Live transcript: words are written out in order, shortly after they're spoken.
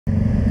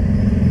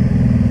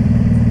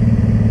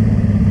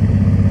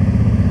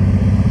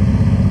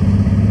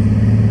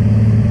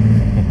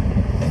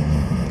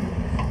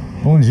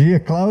dia,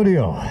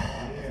 Claudio.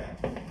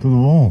 Tudo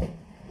bom?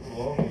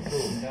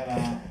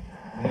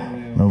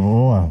 Tá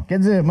boa. Quer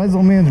dizer, mais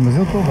ou menos, mas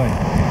eu tô bem.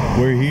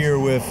 We're here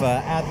with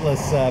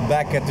Atlas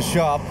back at the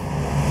shop.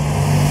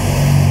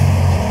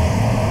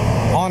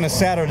 On a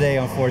Saturday,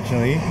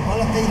 unfortunately.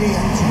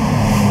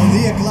 Bom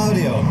dia,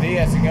 Claudio. Bom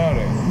dia,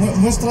 senhores.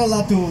 Muestra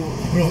lá tu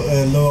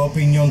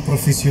opinión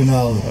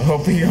profesional.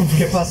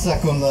 ¿Qué pasa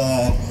con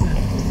la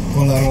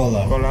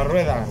rola? Con la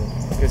rueda,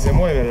 que se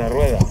mueve la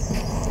rueda.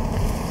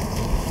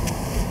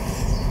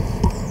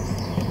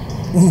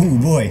 Ooh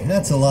boy,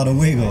 that's a lot of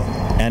wiggle.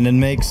 And it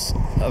makes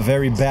a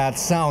very bad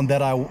sound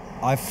that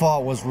I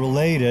thought was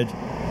related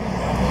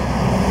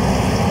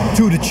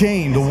to the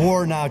chain, the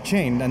worn out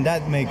chain, and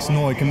that makes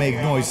noise, can make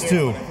noise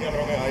too.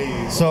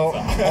 So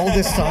all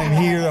this time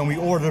here, and we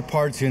ordered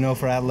parts, you know,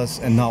 for Atlas,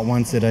 and not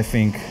once did I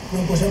think,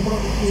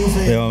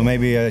 you know,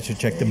 maybe I should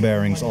check the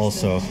bearings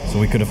also. So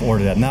we could have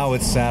ordered that. Now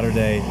it's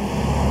Saturday,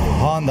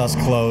 Honda's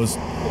closed.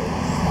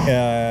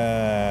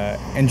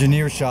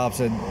 Engineer shops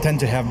that tend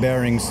to have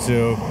bearings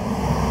too,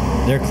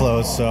 they're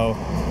closed, so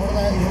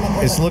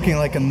it's looking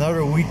like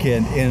another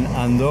weekend in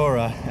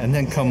Andorra, and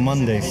then come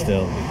Monday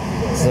still.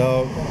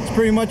 So it's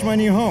pretty much my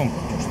new home.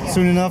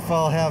 Soon enough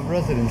I'll have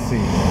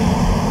residency.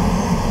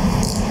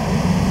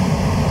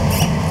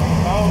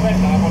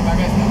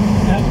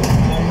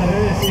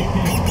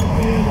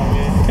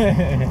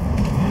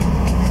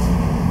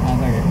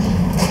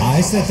 Ah,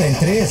 esta está en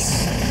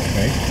 3.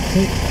 Okay.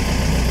 Sí.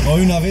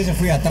 Hoy una vez yo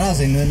fui atrás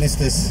en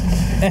estas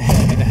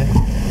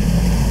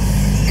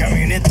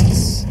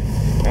camionetas.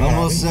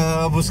 Vamos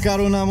a buscar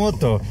una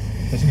moto.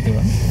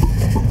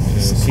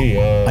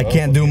 I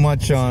can't do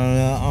much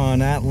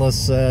on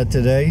Atlas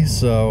today,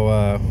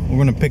 so we're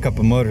gonna pick up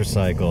a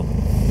motorcycle.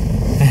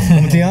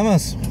 ¿Cómo te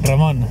llamas?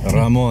 Ramón.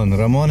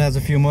 Ramón has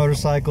a few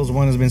motorcycles.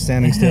 One has been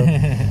standing still.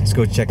 Let's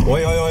go check.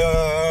 Oi, oi, oi, oi,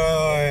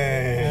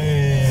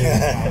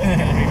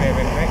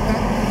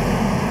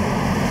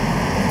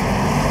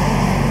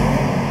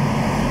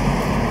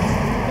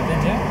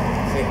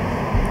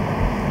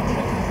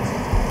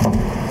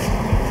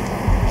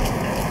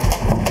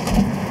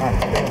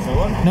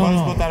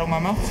 Podes botar uma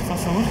mão, se faz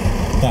favor?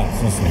 Tá,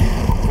 só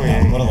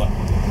assim. Bora lá.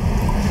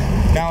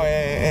 Não,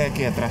 é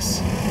aqui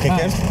atrás. O que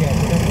queres?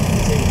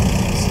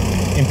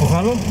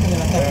 ¿Empujarlo?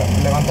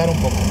 Levantar un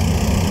poco.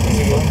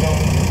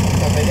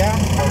 Entonces allá,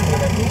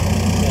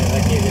 de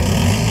aquí.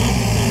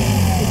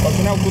 Al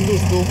final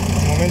conduz tú,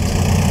 un momento.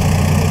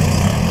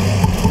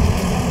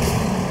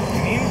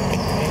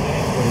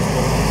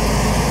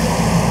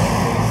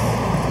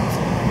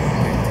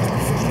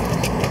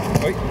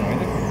 Oi, un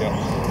momento.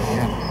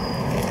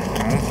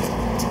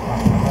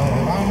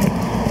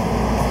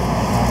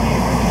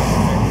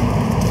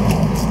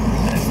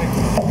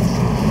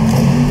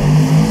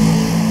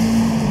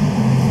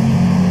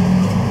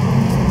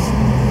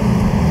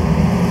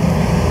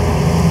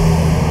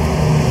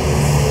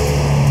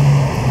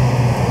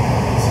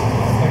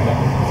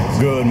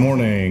 Good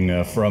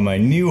morning from my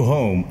new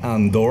home,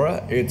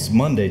 Andorra. It's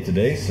Monday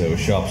today, so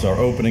shops are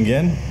open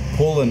again.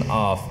 Pulling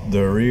off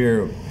the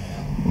rear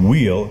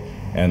wheel,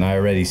 and I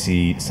already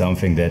see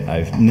something that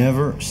I've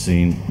never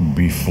seen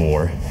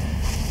before.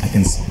 I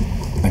can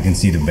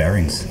see the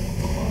bearings.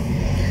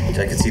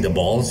 I can see the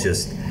balls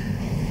just,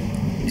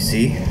 you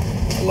see,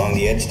 along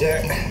the edge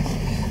there.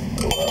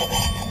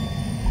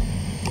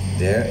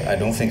 There, I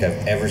don't think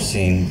I've ever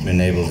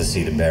been able to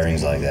see the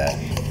bearings like that.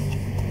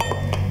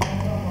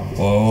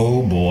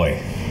 Oh boy,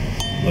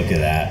 look at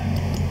that.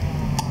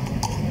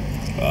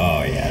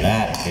 Oh yeah,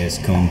 that is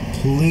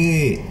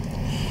completely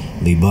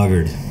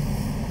buggered.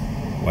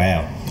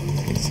 Wow.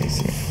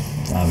 Sí.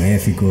 A ver,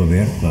 ficou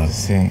aberto, claro.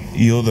 Sim.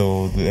 E o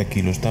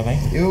daquilo está bem?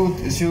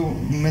 Se eu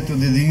meto o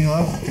dedinho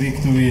lá, queria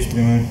que tu vias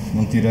primeiro.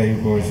 Não tirei o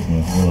coisa,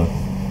 mas vou lá.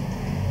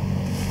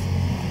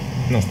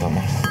 Não está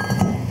mal.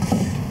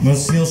 Mas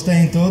se eles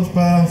têm todos,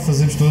 pá,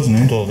 fazemos todos,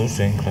 não é? Todos,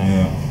 sim, claro.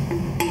 Yeah.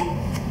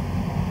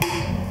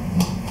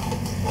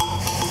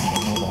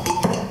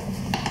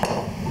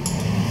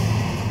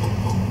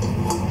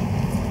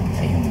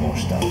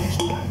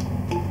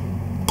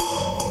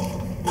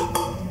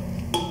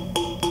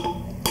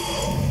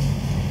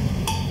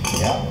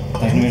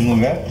 Estás no mesmo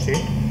lugar? Sim.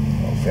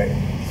 Ok.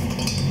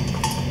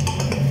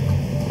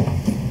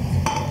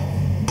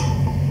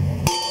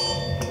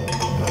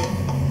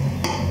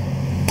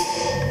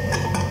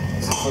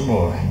 Essa foi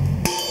boa.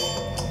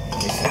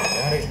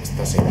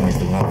 Está sem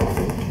muito lado.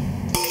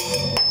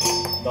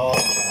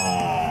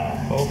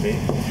 Ok.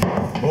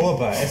 Boa,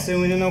 pá. Essa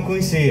eu ainda não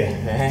conhecia.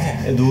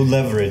 É do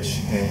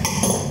leverage.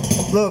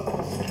 Look,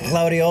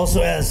 Claudio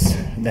also has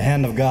the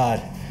hand of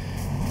God.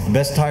 The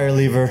best tire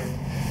lever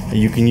that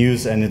you can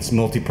use, and it's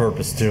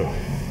multi-purpose too.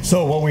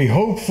 So what we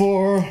hoped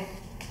for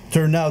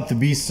turned out to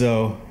be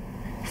so.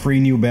 3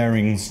 new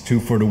bearings, 2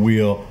 for the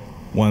wheel,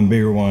 1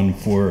 bigger one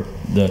for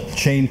the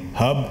chain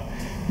hub.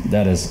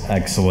 That is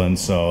excellent,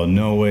 so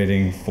no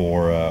waiting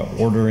for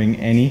ordering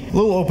any. A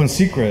little open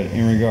secret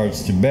in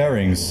regards to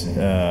bearings.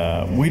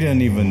 We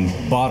didn't even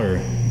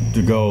bother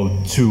to go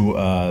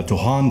to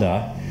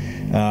Honda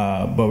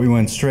But we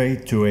went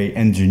straight to a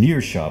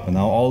engineer shop, and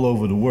now all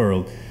over the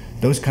world,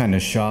 those kind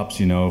of shops,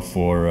 you know,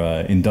 for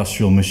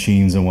industrial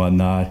machines and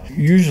whatnot,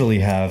 usually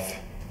have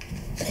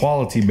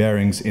quality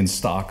bearings in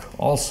stock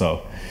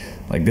also,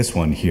 like this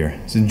one here.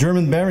 It's in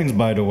German bearings,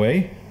 by the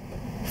way.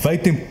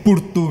 Feito in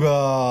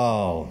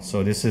Portugal.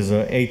 So this is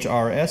a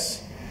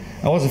HRS.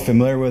 I wasn't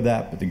familiar with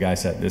that, but the guy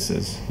said this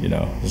is, you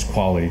know, this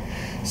quality.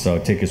 So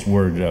take his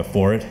word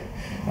for it.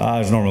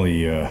 I just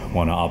normally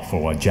want to opt for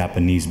what,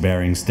 Japanese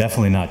bearings,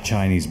 definitely not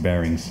Chinese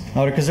bearings.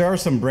 Oh, because there are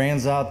some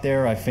brands out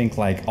there, I think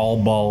like All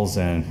Balls,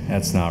 and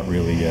that's not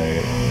really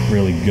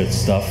really good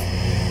stuff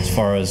as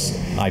far as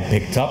I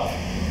picked up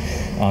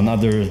on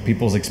other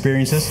people's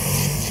experiences.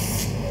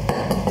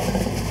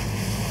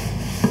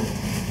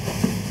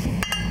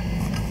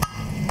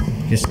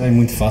 Isto é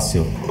muito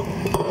fácil.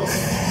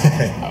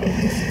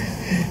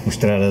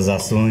 Mostrar as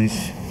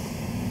ações.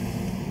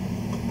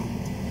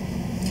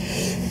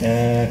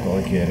 Qual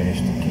é que era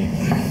este aqui?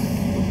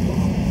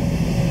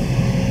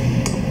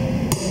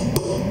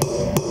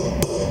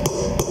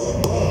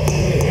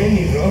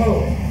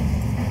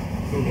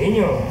 Un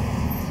niño.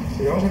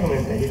 Si vamos a comer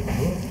allí.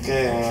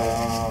 Que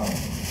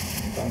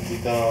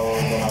tantito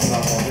de la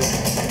plaza.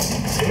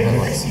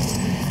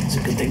 Só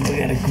que eu tenho que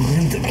pegar a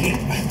corrente aqui.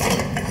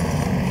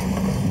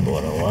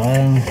 Bora lá.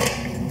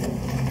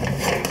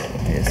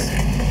 Esse.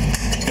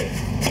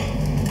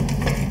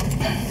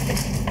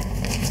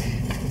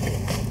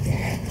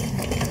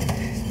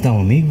 Então,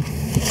 amigo.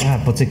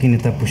 Pode ser que ainda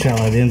está a puxar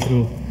lá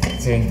dentro.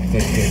 Sim, tem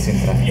que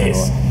centrar aqui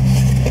Yes.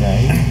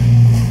 agora.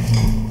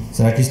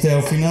 Será que isto é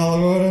o final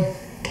agora?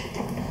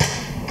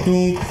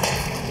 Tum. Now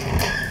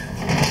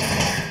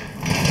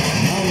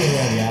we're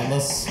ready,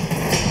 Atlas.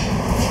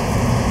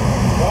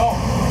 Bom.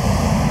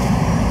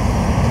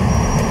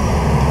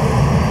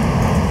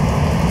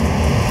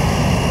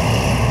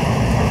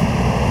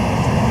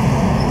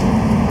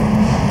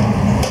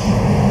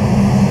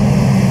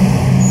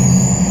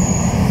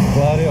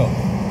 Claudio,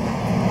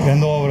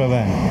 grande obra,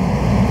 bem.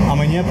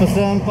 Amanhã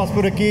passo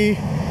por aqui.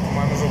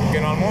 Tomamos um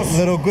pequeno almoço.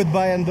 Little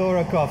goodbye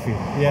Andorra coffee.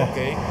 Yeah.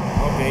 Ok.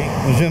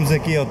 Nos vemos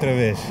aqui outra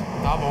vez.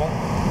 Tá bom.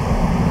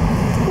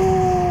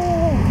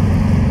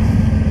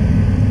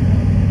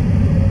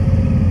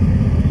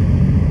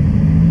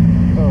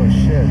 Oh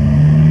shit.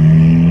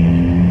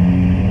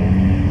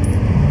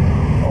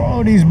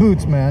 Oh, these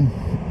boots, man.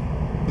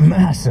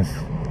 Massive.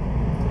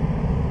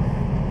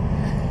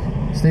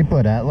 Stay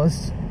put,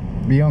 Atlas.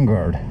 Be on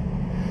guard.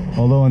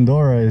 Although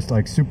Andorra is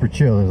like super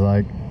chill. There's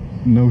like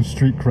no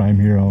street crime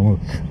here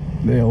almost.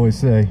 They always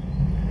say.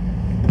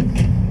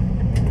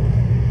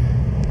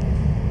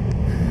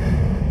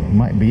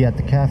 Might be at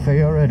the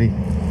cafe already.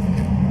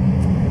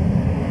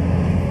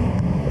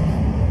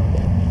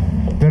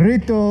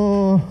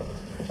 Perrito!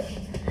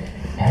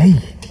 Hey!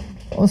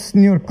 Oh,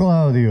 senhor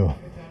Claudio!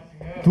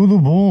 Tudo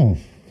bom?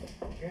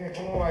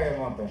 Como vai,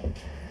 Mota?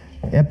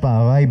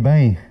 Epá, vai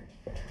bem.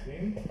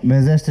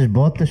 Mas estas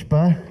botas,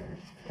 pá,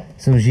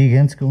 são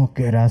gigantes como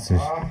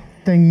caraças.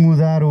 Tenho que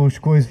mudar as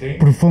coisas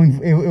por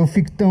fundo. Eu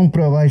fico tão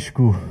para baixo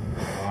que...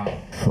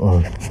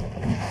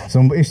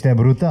 Isto é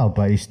brutal,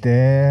 pá. Isto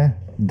é...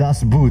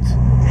 Das Boot.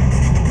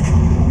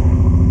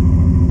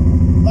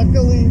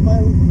 Luckily,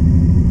 my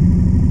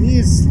knee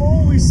is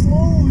slowly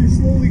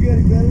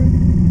getting better.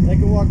 I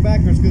can walk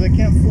backwards because I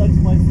can't flex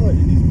my foot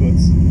in these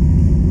boots.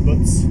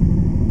 Boots.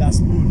 Das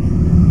Boot.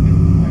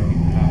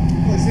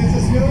 Licença,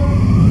 senhor.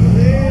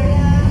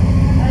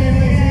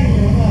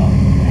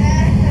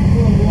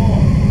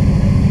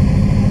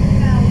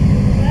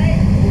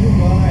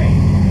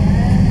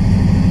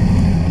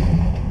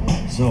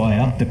 So I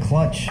upped the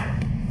clutch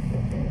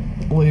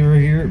lever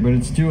here, but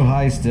it's too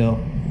high still.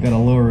 Gotta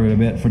lower it a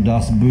bit for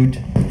Das Boot.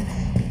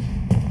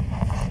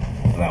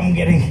 I'm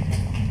getting...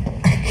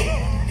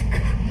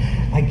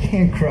 I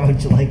can't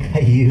crouch like I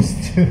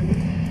used to.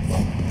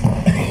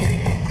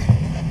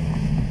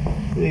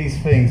 These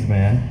things,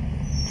 man.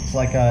 It's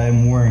like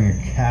I'm wearing a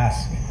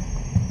cast.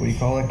 What do you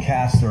call it?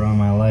 Cast around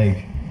my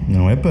leg.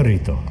 Não é,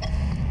 perrito?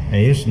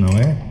 É isso, não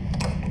é?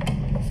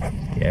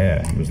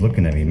 Yeah, he was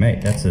looking at me,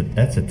 mate. That's a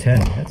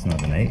 10. That's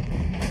not an 8.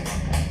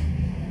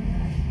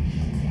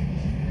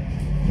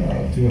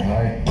 No, too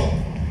high.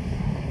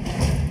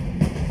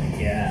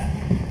 Yeah.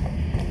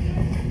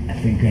 I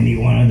think I need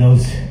one of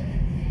those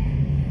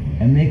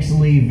MX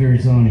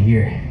levers on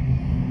here.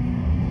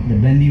 The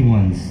bendy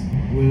ones.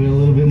 With a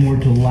little bit more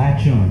to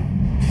latch on.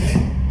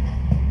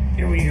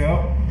 Here we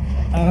go.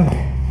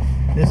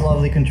 This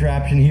lovely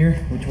contraption here,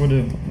 which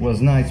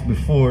was nice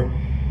before.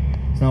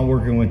 It's not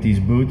working with these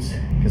boots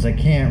because I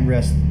can't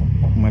rest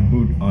my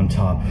boot on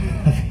top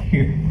of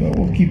here. But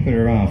we'll keep it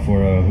around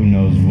for who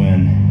knows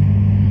when.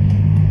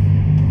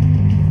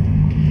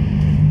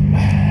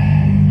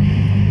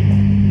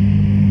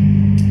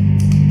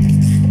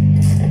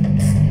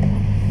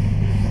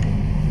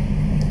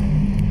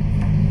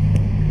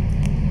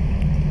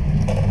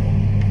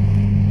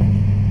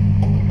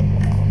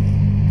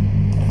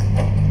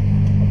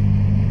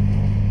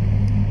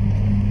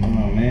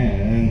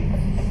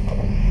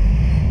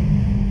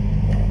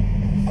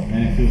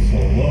 So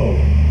low.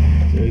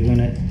 So we're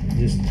gonna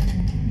just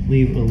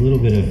leave a little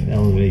bit of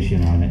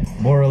elevation on it.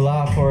 Bora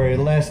lá for a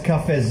last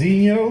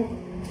cafezinho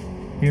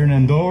here in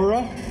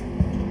Andorra.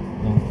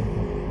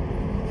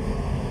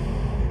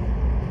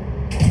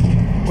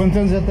 Quantos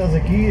anos já estás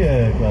aqui,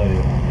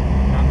 Claudio?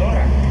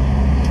 Andorra?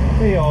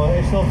 Sim, ó,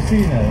 esta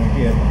oficina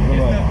aqui é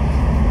trabalho.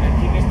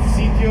 Aqui neste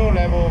sítio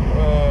levo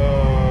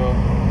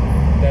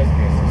 10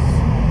 meses.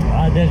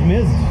 Ah, 10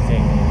 meses?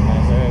 Sim,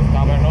 mas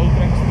estava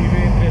noutra que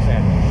estive 3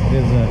 anos.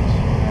 3 anos.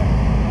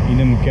 E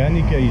na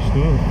mecânica, isto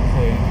tudo?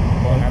 Sim.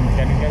 Bom, na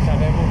mecânica já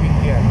levo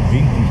 20 anos.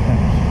 20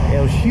 anos.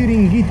 É o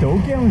xiringuito.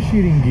 O que é um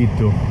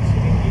xiringuito?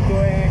 Xiringuito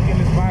é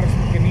aqueles bares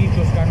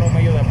pequenitos que há no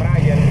meio da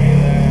praia, no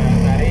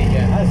meio da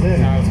areia. Ah,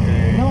 sério? Sabes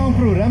que... Não, há um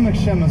programa que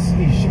chama-se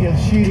El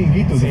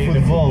Xiringuito Sim, de de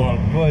futebol. futebol.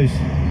 Pois.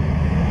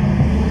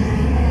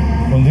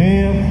 Bom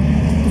dia.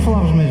 Tu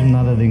falavas mesmo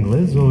nada de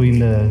inglês ou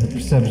ainda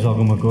percebes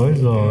alguma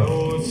coisa?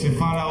 Ou... Se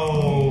fala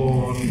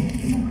o...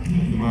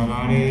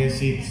 devagar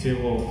sim,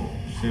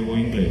 percebo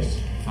inglês.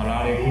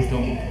 Falar custa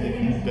um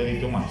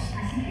bocadito mais.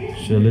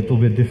 It's a little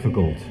bit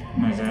difficult.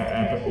 Mas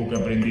o que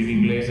aprendi de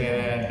inglês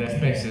é das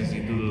peças e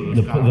tudo. The,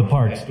 Dos carros, the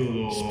parts. é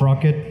tudo...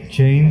 Sprocket,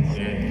 chain.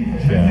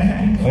 É.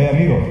 Yeah. Oi,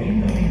 amigo.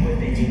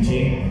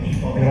 Chin-chin.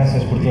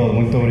 Gracias por todo.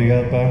 Muito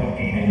obrigado, pá.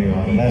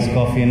 Last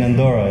coffee in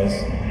Andorra.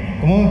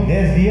 Como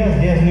 10 días,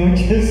 10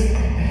 noches.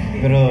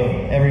 Pero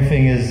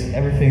everything is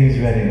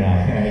ready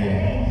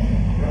now.